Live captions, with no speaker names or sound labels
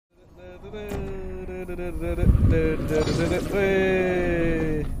I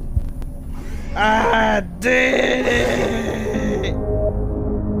did it!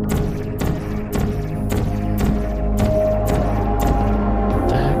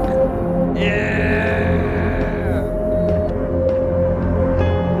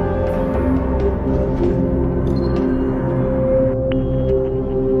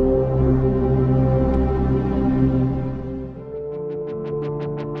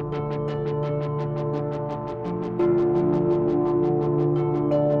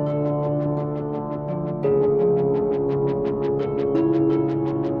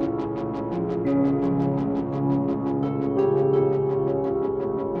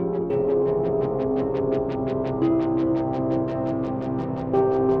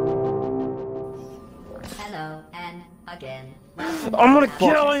 I'm gonna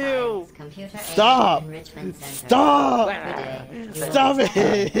kill you! Stop! Stop! Stop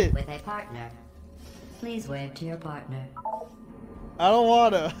it! With a partner. Please wave to your partner. I don't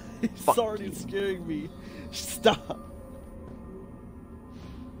wanna. He's already scaring me. Stop.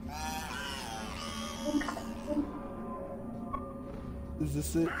 Is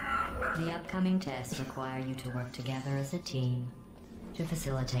this it? The upcoming tests require you to work together as a team. To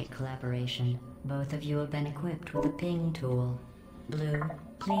facilitate collaboration, both of you have been equipped with a ping tool. Blue,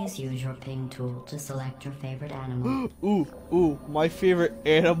 please use your ping tool to select your favorite animal. Ooh, my favorite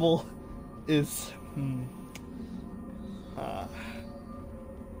animal is...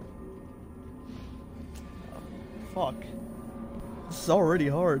 fuck. This is already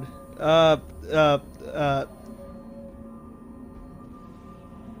hard. You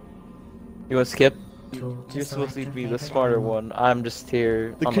wanna skip? You're supposed to be the smarter one. I'm just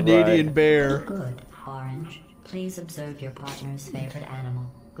here. The Canadian bear. Good. Orange, please observe your partner's favorite animal.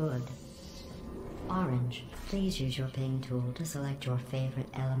 Good. Orange, please use your ping tool to select your favorite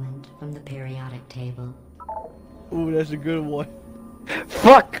element from the periodic table. Ooh, that's a good one.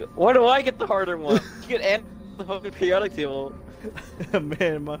 Fuck! Why do I get the harder one? You get the fucking periodic table.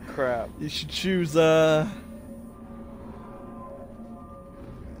 Man, my crap. You should choose Really?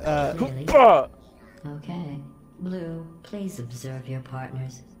 Okay. Blue, please observe your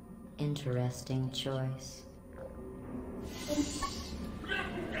partner's interesting choice.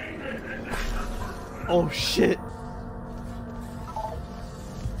 Oh shit.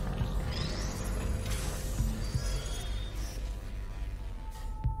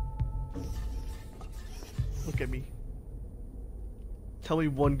 Look at me. Tell me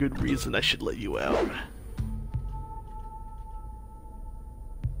one good reason I should let you out.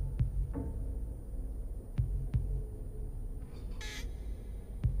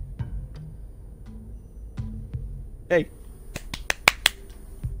 Hey.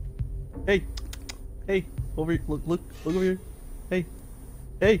 Hey. Hey. Over here. Look over here. Hey.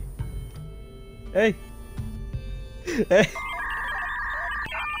 Hey. Hey. Hey.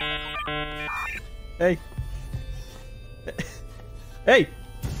 Hey. Hey.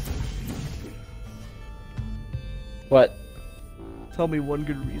 What? Tell me one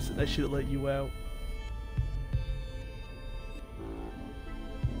good reason I should have let you out.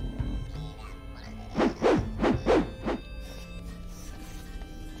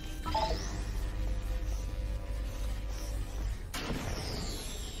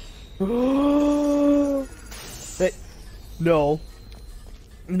 Hey. No.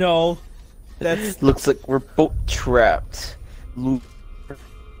 No. That's... Looks like we're both trapped.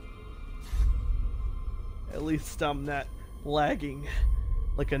 At least I'm not lagging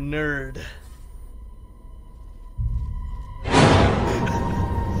like a nerd.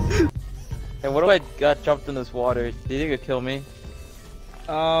 Hey, what if I got jumped in this water? Do you think it'd kill me?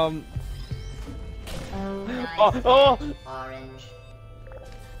 Oh, Orange.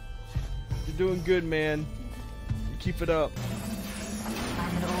 You're doing good, man. Keep it up.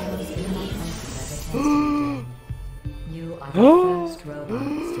 You are the first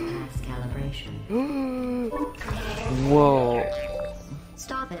robots to pass calibration. Whoa.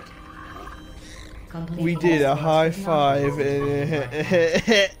 Stop it. We did a high five and...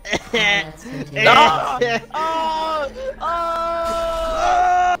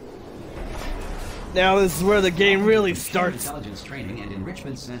 Now this is where the game really starts. Intelligence Training and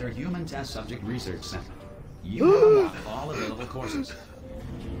Enrichment Center Human Test Subject Research Center. You have all available courses.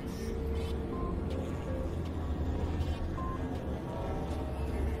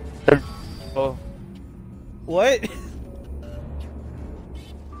 Oh. What?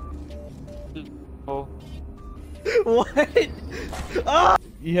 Oh. What? Ah!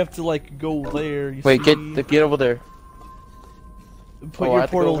 You have to like go there. You Wait, see? get over there. Put your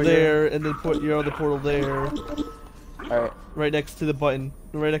portal there, and then put your other portal there. Alright. Right next to the button.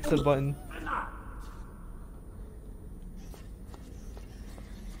 Right next to the button.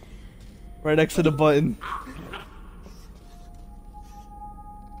 Right next to the button.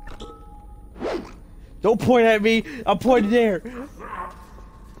 Don't point at me! I'm pointing there!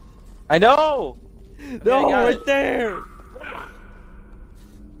 I know! No, Yeah, right there!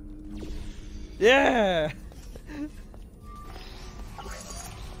 Yeah!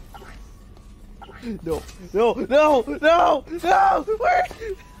 No, no, no, no, no!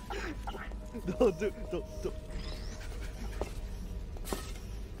 Wait! No, dude, don't.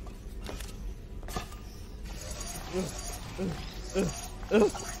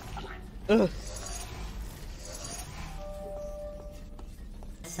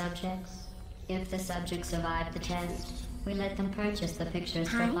 Subjects. If the subjects survive the test, we let them purchase the pictures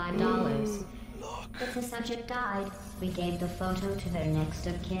for $5. If the subject died, we gave the photo to their next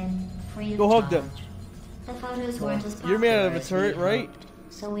of kin, free of Go charge. hug them. The photos weren't as You're made out of a popular as turret, we right? hoped,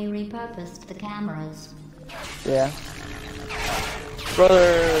 so we repurposed the cameras. Yeah.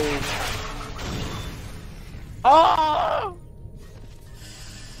 Brothers! Oh!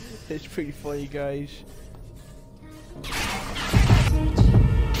 It's pretty funny, guys.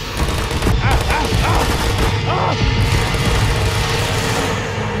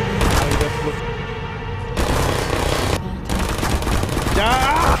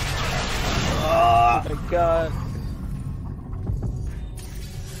 Oh my god.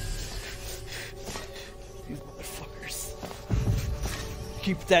 These motherfuckers.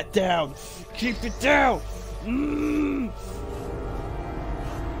 Keep that down. Keep it down. Mm.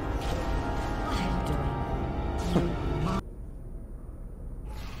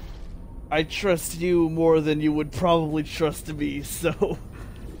 I trust you more than you would probably trust me, so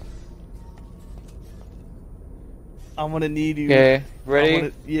I'm gonna need you. Okay,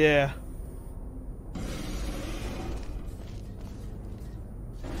 ready? Yeah.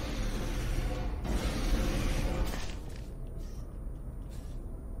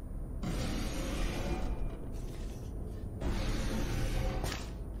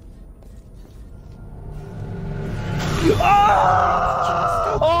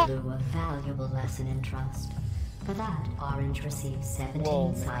 A valuable lesson in trust. For that, Orange receives 17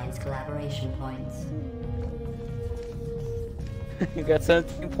 Whoa. science collaboration points. You got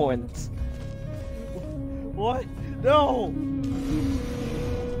 17 points. What? No!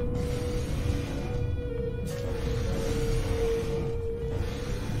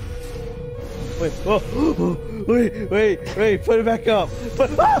 Wait, oh, wait, put it back up.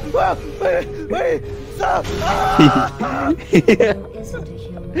 Wait, stop! Ah! Blue isn't a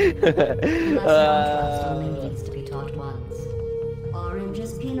human. Lesson on trust only needs to be taught once. Orange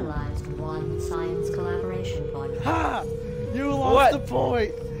is penalized 1 science collaboration point. Ha! You lost What? the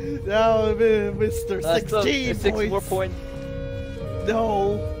point! Now, Mr. 16 6 points. more points.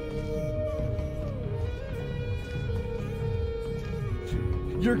 No!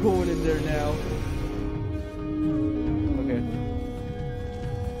 You're going in there now. Okay.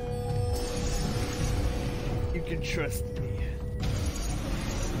 You can trust me.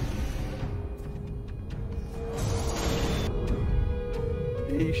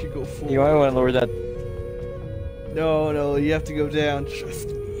 Hey, you should go forward. You might want to lower that. No, you have to go down. Trust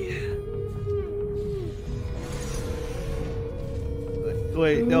me.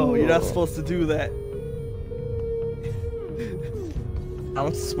 Wait, no, you're not supposed to do that.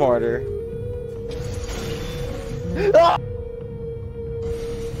 I'm smarter.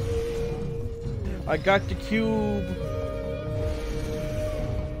 I got the cube.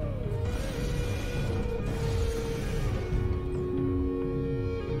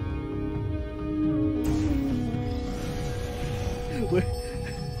 Wait.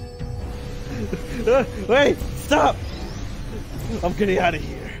 Wait, stop! I'm getting out of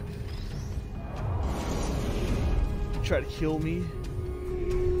here. You try to kill me?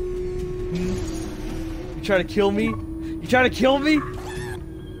 You try to kill me? You try to kill me?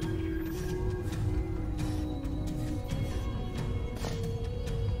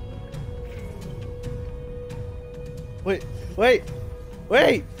 Wait.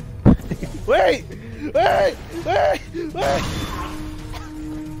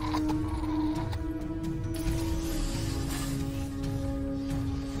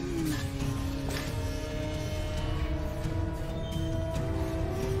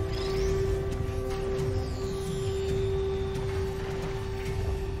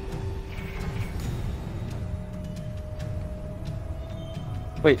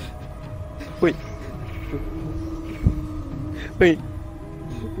 Wait.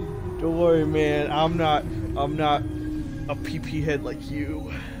 Don't worry, man. I'm not a PP head like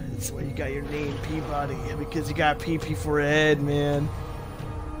you. That's why you got your name Peabody, because you got PP for a head, man.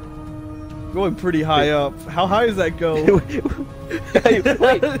 Going pretty high up. How high does that go? Hey,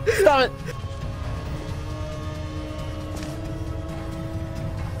 wait, stop it!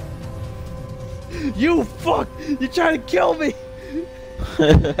 You fuck! You're trying to kill me!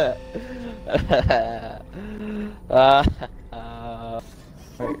 Alright,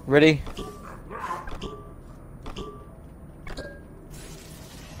 ready?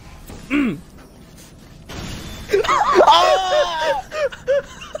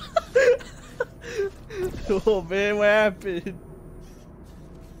 Oh man, what happened?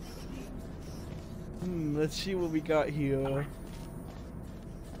 Let's see what we got here.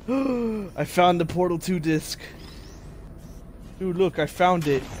 I found the Portal 2 disc. Dude, look, I found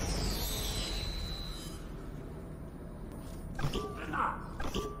it.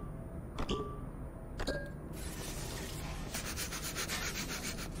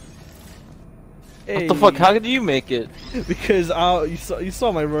 What the fuck? How did you make it? Because you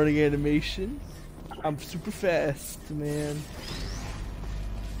saw my running animation. I'm super fast, man.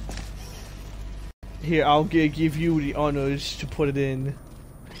 Here, I'll give you the honors to put it in.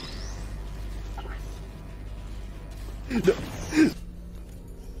 No.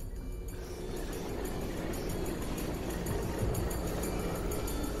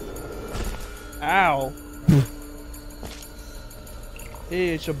 Ow! Hey,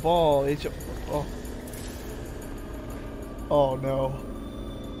 it's a ball. It's a. Oh. Oh no.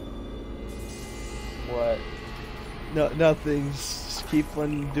 What? No, nothing. Just keep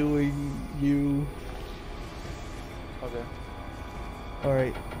on doing you. Okay.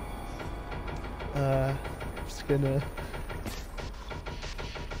 Alright. Just gonna.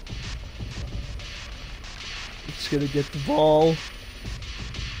 Just gonna get the ball.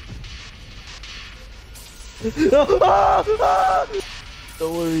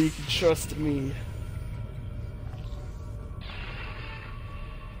 Don't worry, you can trust me.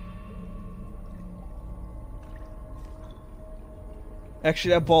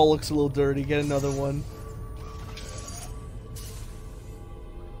 Actually, that ball looks a little dirty. Get another one.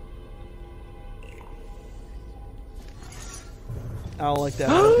 I don't like that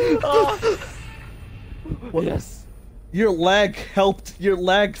one. What? Yes. Your lag helped. Your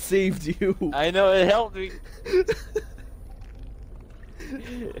lag saved you. I know, it helped me.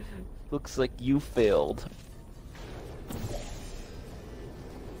 Looks like you failed.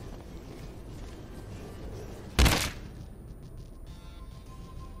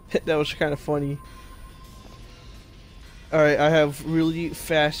 That was kind of funny. Alright, I have really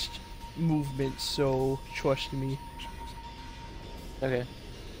fast movement, so trust me. Okay.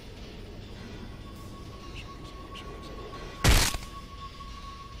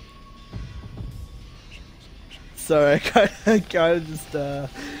 Sorry, I kinda just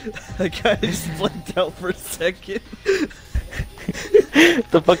blanked out for a second.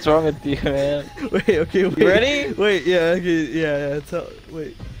 The fuck's wrong with you, man? Wait, okay, wait. You ready? Wait, yeah, okay, yeah,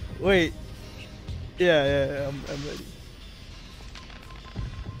 wait. Yeah, I'm ready.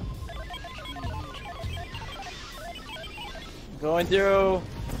 Going through.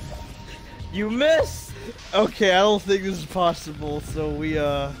 You missed! Okay, I don't think this is possible, so we,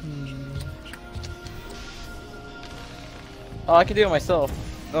 Oh, I can do it myself.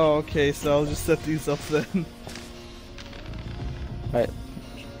 Oh, okay, so I'll just set these up then. Right.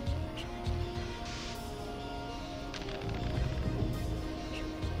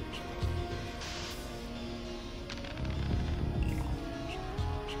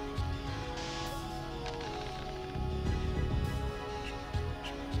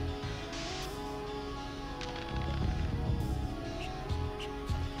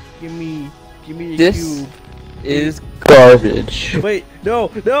 Give me a This cube. is garbage. Wait, no!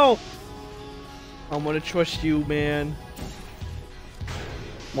 I'm gonna trust you, man.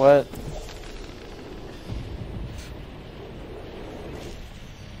 What?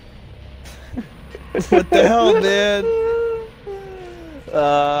 What the hell, man?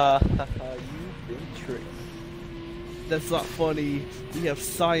 You've been tricked. That's not funny. We have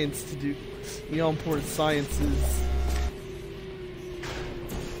science to do. You know how important science is.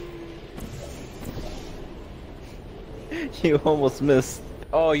 You almost missed.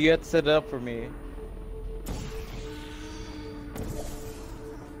 Oh, you had to set it up for me.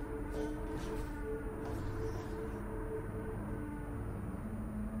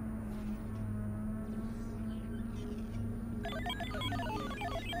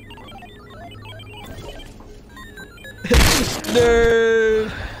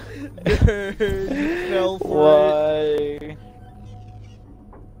 Nerd! Nerd! You fell for it.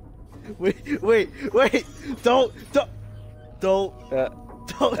 Why? Wait! Don't do it! Don't.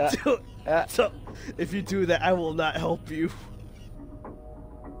 If you do that, I will not help you.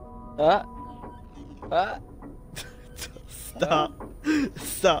 Stop.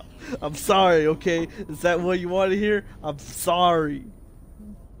 Stop. I'm sorry, okay? Is that what you want to hear? I'm sorry.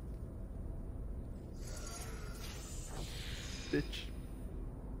 Bitch.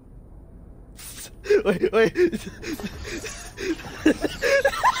 Wait.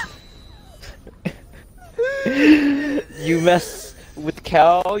 You mess with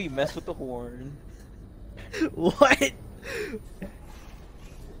cow, you mess with the horn. What?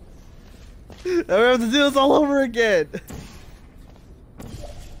 I have to do this all over again.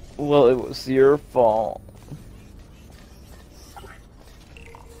 Well, it was your fault.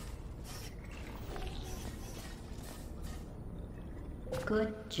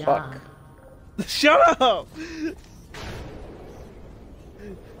 Good job. Fuck. Shut up!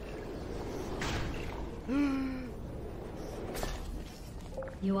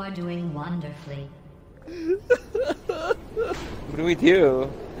 You are doing wonderfully. What do we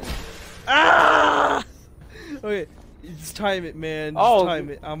do? Ah! Okay, you just time it, man. Just Oh, time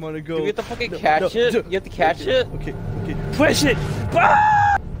it. I'm gonna go. Do we have to fucking catch it? You have to catch it? Okay. Push it!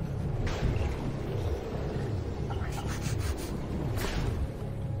 Ah!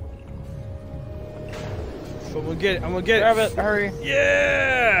 I'm gonna get it. Grab it, hurry.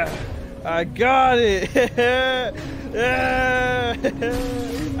 Yeah! I got it! Yeah!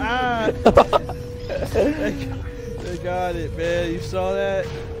 Ah! I got it, man. You saw that?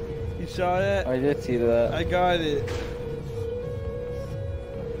 You saw that? I did see that. I got it.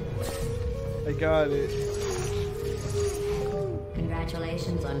 I got it.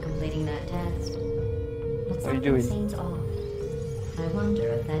 Congratulations on completing that test. But What are you something doing? seems off. I wonder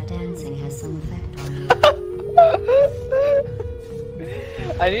if that dancing has some effect on you.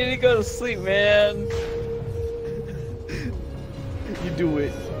 I need to go to sleep, man. You do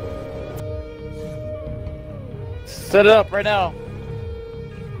it. Set it up right now.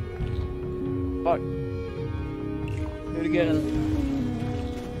 Fuck. Do it again.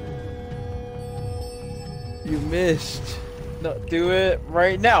 You missed. No, do it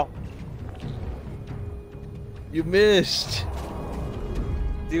right now. You missed.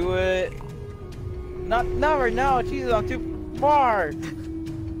 Do it. Not right now. Jesus, I'm too far.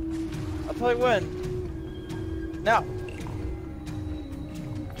 I'll tell you when. Now.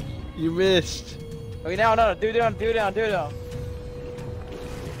 You missed. Okay, now, no, do it down.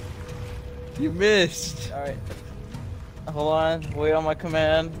 You missed. Alright. Hold on, wait on my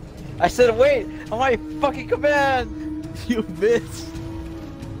command. I said wait on my fucking command! You missed.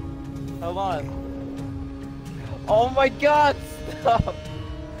 Hold on. Oh my god, stop!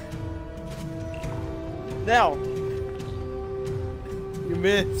 Now! You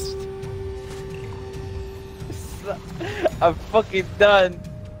missed. I'm fucking done.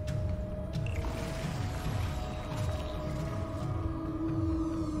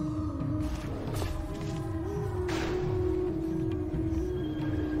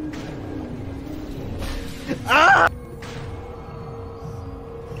 Ah!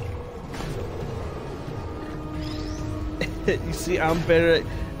 You see, I'm better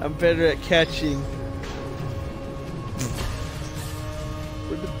at catching.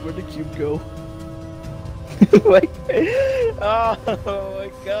 Where'd the cube go? Like, oh my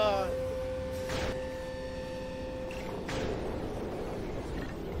god.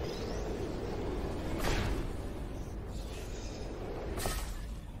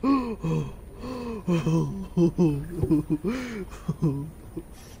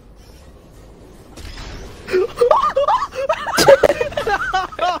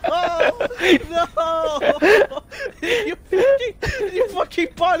 No! You fucking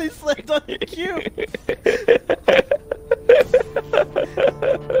body slammed on the cube!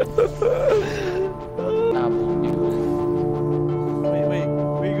 Wait,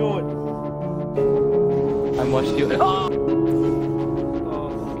 where you going? I must do it. Oh,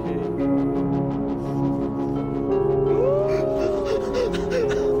 okay.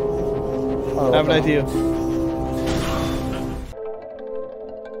 I have an idea.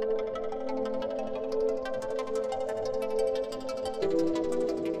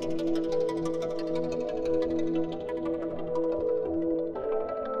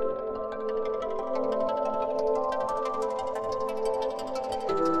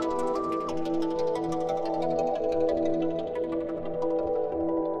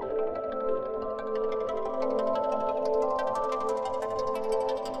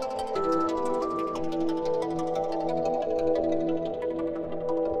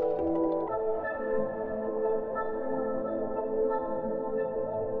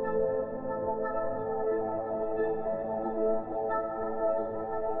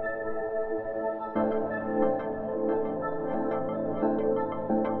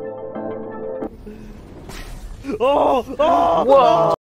 Oh! Oh! Whoa!